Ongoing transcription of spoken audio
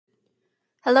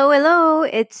Hello, hello.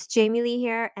 It's Jamie Lee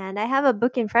here, and I have a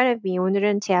book in front of me.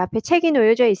 오늘은 제 앞에 책이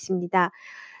놓여져 있습니다.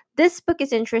 This book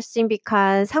is interesting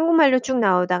because 한국말로 쭉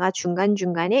나오다가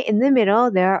중간중간에 in the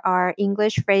middle there are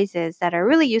English phrases that are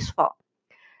really useful.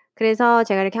 그래서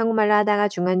제가 이렇게 한국말로 하다가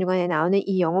중간중간에 나오는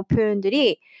이 영어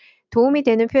표현들이 도움이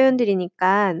되는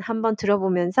표현들이니까 한번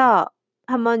들어보면서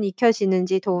한번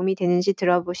익혀지는지 도움이 되는지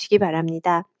들어보시기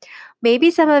바랍니다. Maybe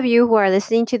some of you who are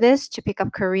listening to this to pick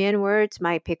up Korean words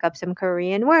might pick up some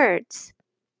Korean words.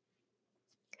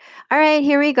 All right,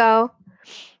 here we go.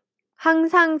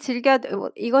 항상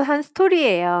이거 한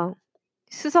스토리예요.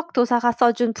 수석 도사가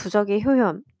써준 부적의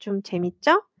효험. 좀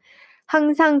재밌죠?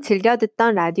 항상 즐겨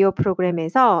듣던 라디오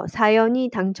프로그램에서 사연이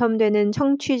당첨되는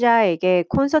청취자에게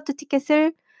콘서트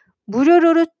티켓을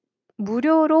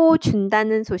무료로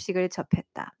준다는 소식을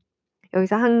접했다.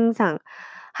 여기서 항상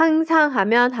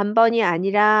하면 한 번이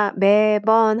아니라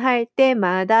매번 할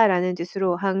때마다라는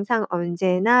뜻으로 항상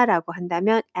언제나라고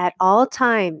한다면 at all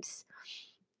times.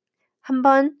 한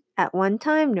번 at one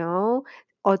time, no.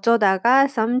 어쩌다가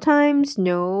sometimes,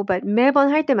 no. But 매번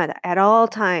할 때마다 at all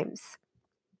times.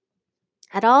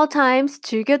 At all times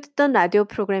즐겨 듣던 라디오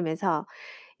프로그램에서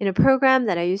in a program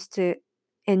that I used to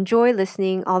enjoy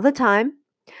listening all the time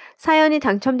사연이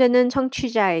당첨되는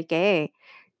청취자에게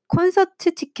concert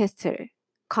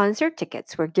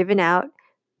tickets were given out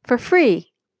for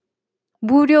free.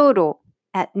 무료로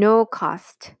at no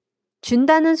cost.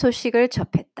 준다는 소식을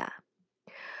접했다.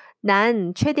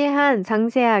 난 최대한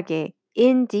상세하게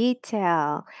in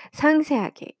detail,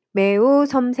 상세하게, 매우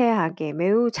섬세하게,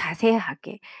 매우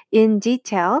자세하게 in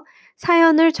detail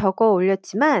사연을 적어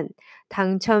올렸지만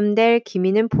당첨될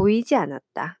기미는 보이지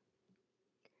않았다.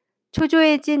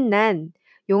 초조해진 난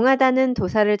용하다는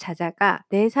도사를 찾아가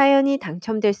내 사연이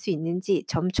당첨될 수 있는지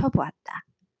점쳐보았다.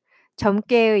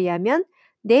 점괘에 의하면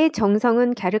내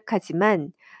정성은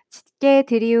갸륵하지만 짙게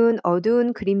드리운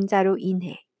어두운 그림자로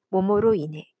인해, 뭐뭐로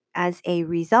인해, as a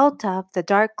result of the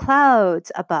dark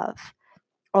clouds above,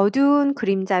 어두운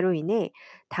그림자로 인해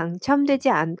당첨되지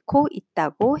않고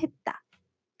있다고 했다.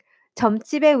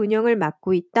 점집의 운영을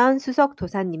맡고 있던 수석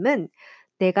도사님은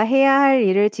내가 해야 할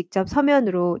일을 직접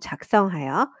서면으로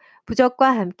작성하여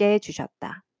부적과 함께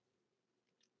주셨다.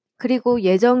 그리고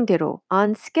예정대로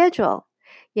on schedule,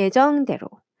 예정대로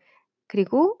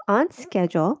그리고 on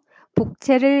schedule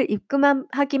복채를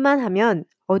입금하기만 하면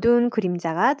어두운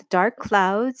그림자가 the dark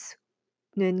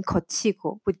clouds는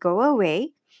거치고 would go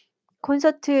away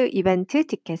콘서트 이벤트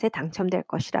티켓에 당첨될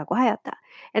것이라고 하였다.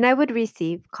 And I would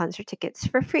receive concert tickets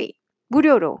for free.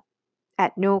 무료로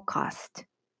at no cost.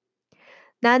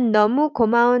 난 너무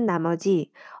고마운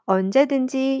나머지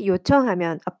언제든지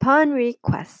요청하면 upon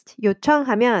request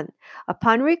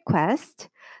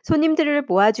손님들을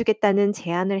모아주겠다는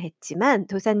제안을 했지만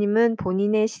도사님은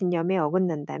본인의 신념에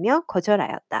어긋난다며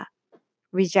거절하였다.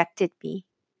 rejected me.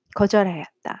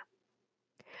 거절하였다.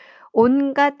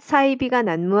 온갖 사이비가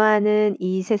난무하는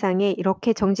이 세상에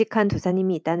이렇게 정직한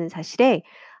도사님이 있다는 사실에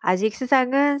아직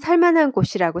세상은 살만한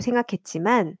곳이라고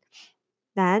생각했지만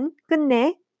난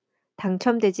끝내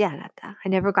당첨되지 않았다. I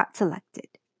never got selected.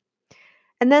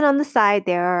 And then on the side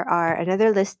there are another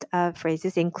list of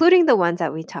phrases including the ones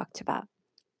that we talked about.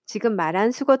 지금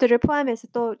말한 수거들을 포함해서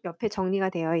또 옆에 정리가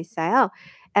되어 있어요.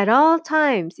 At all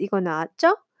times 이거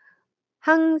나왔죠?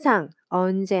 항상,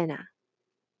 언제나.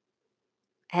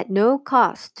 At no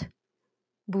cost,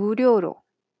 무료로.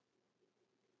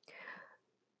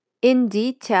 In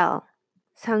detail,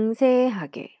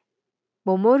 상세하게.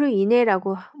 뭐뭐로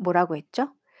인해라고 뭐라고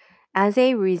했죠? As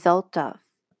a result of.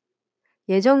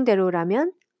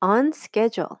 예정대로라면 on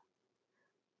schedule.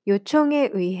 요청에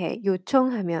의해,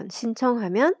 요청하면,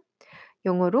 신청하면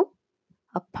영어로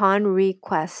upon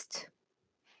request.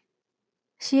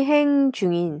 시행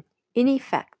중인, in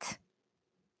effect.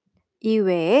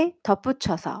 이외에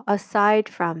덧붙여서 aside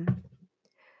from.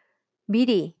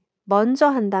 미리, 먼저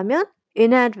한다면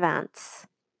in advance.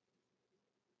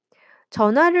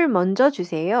 전화를 먼저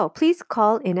주세요. Please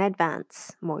call in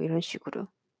advance. 뭐 이런 식으로.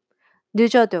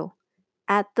 늦어도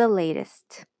at the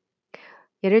latest.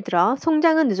 예를 들어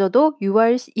송장은 늦어도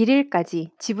 6월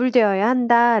 1일까지 지불되어야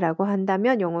한다라고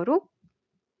한다면 영어로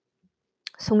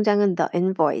송장은 the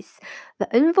invoice. The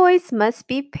invoice must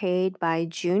be paid by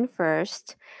June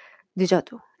 1st.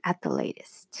 늦어도 at the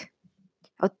latest.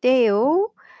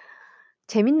 어때요?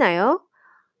 재밌나요?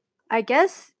 I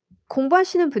guess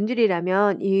공부하시는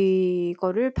분들이라면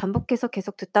이거를 반복해서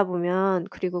계속 듣다 보면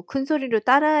그리고 큰 소리로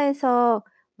따라해서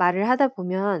말을 하다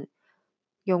보면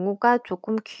영어가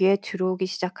조금 귀에 들어오기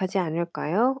시작하지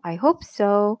않을까요? I hope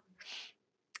so.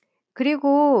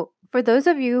 그리고 for those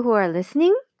of you who are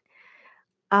listening,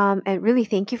 and really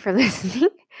thank you for listening.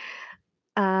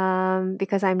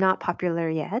 because I'm not popular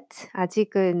yet.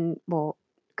 아직은 뭐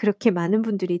그렇게 많은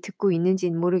분들이 듣고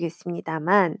있는지는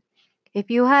모르겠습니다만 if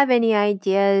you have any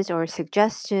ideas or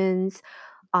suggestions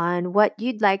on what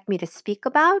you'd like me to speak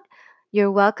about,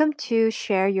 you're welcome to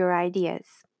share your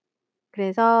ideas.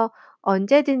 그래서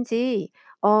언제든지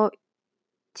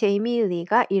제이미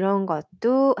리가 이런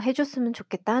것도 해줬으면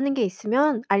좋겠다 하는 게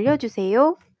있으면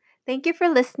알려주세요. Thank you for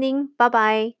listening. Bye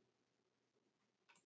bye.